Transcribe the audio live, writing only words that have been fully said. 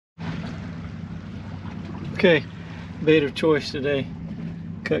Okay, bait of choice today,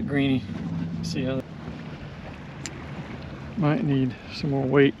 cut greenie. See how that might need some more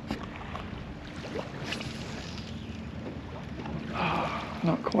weight. Oh,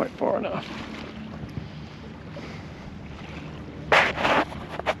 not quite far enough.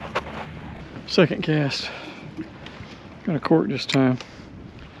 Second cast. Got a cork this time.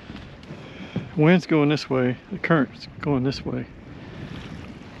 Wind's going this way, the current's going this way.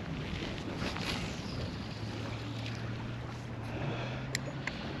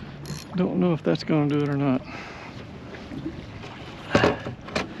 Don't know if that's going to do it or not.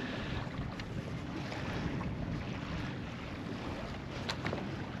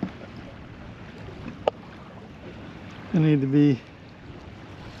 I need to be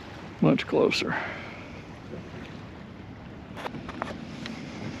much closer.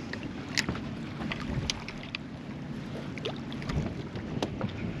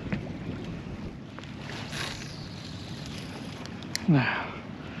 Now,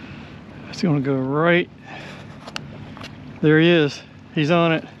 it's going to go right. There he is. He's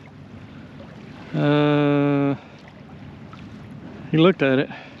on it. He looked at it.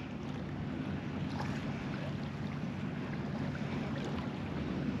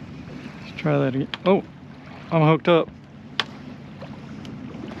 Let's try that again. Oh, I'm hooked up.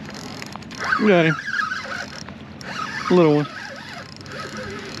 We got him. Little one.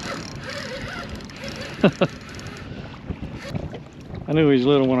 I knew he was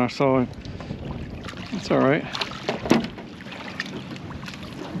little when I saw him. That's all right.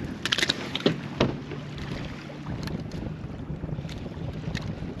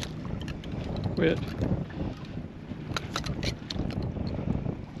 Quit.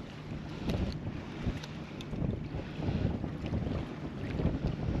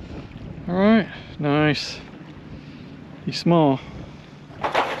 All right, nice. He's small.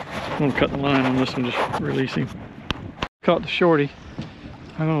 I'm gonna cut the line on this one, just release him. Caught the shorty.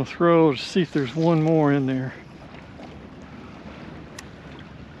 I'm gonna throw to see if there's one more in there.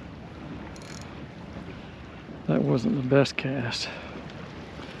 That wasn't the best cast.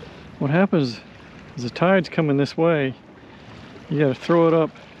 What happens is the tide's coming this way. You gotta throw it up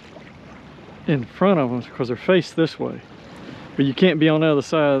in front of them because they're faced this way. But you can't be on the other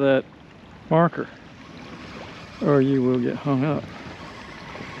side of that marker or you will get hung up.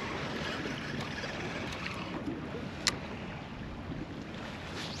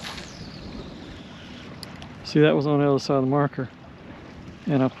 See, that was on the other side of the marker,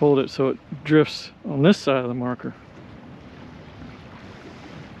 and I pulled it so it drifts on this side of the marker.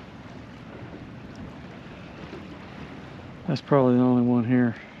 That's probably the only one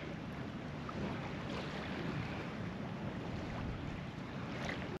here.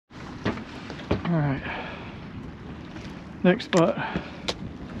 All right, next spot.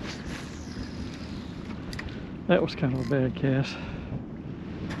 That was kind of a bad cast.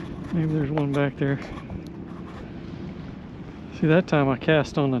 Maybe there's one back there. See, that time I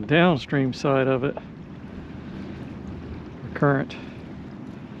cast on the downstream side of it. The current.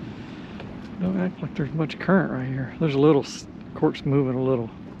 Don't act like there's much current right here. There's a little, cork's moving a little.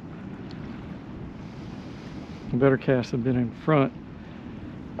 The better cast have been in front.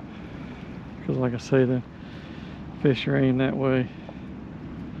 Because like I say, the fish are aimed that way.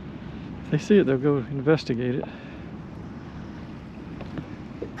 If they see it, they'll go investigate it.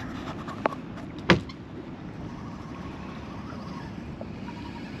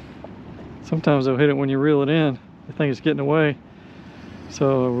 Sometimes they'll hit it when you reel it in. They think it's getting away.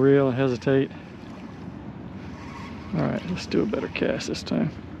 So they'll reel and hesitate. All right, let's do a better cast this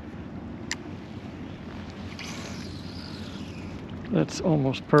time. That's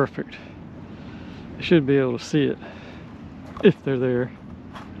almost perfect. You should be able to see it if they're there.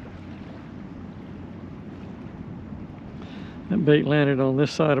 That bait landed on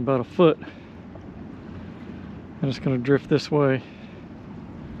this side about a foot. And it's going to drift this way.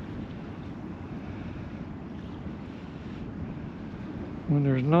 When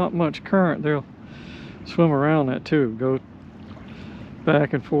there's not much current, they'll swim around that too. Go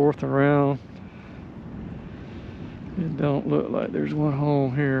back and forth around. It don't look like there's one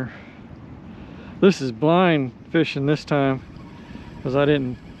home here. This is blind fishing this time because I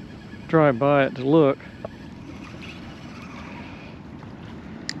didn't drive by it to look.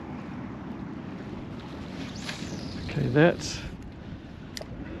 Okay, that's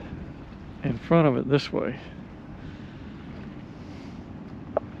in front of it this way.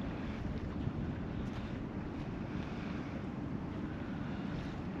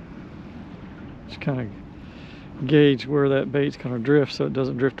 Just kind of gauge where that bait's going to drift so it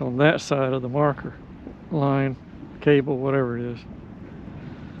doesn't drift on that side of the marker line, cable, whatever it is.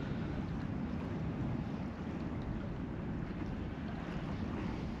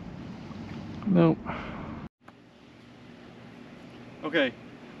 Nope. Okay,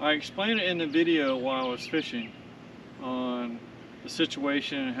 I explained it in the video while I was fishing on the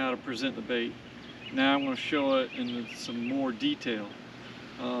situation and how to present the bait. Now I'm going to show it in some more detail.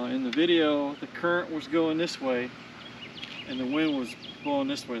 In the video, the current was going this way and the wind was blowing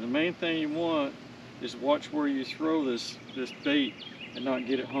this way. The main thing you want is watch where you throw this bait and not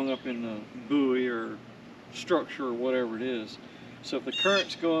get it hung up in the buoy or structure or whatever it is. So if the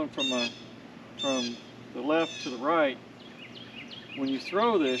current's going from the left to the right, when you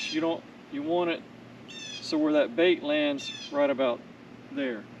throw this, you want it so where that bait lands right about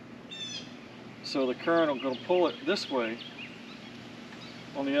there. So the current will go pull it this way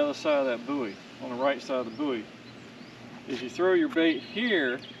on the other side of that buoy, on the right side of the buoy. If you throw your bait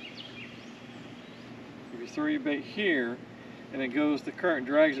here, and it goes, the current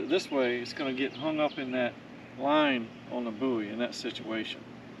drags it this way, it's going to get hung up in that line on the buoy in that situation.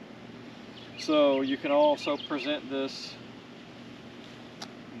 So you can also present this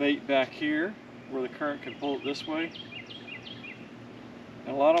bait back here where the current can pull it this way.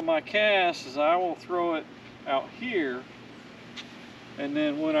 And a lot of my casts is I will throw it out here, and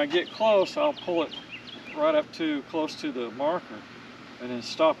then when I get close I'll pull it right up to close to the marker and then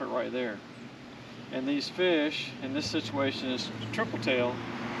stop it right there. And these fish in this situation is tripletail,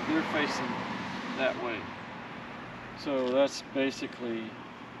 they're facing that way. So that's basically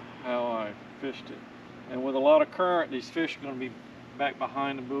how I fished it. And with a lot of current, these fish are going to be back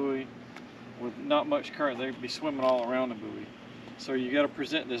behind the buoy. With not much current, they'd be swimming all around the buoy. So you got to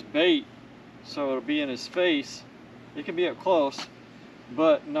present this bait so it'll be in his face. It can be up close,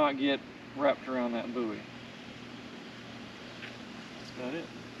 but not get wrapped around that buoy. That's about it.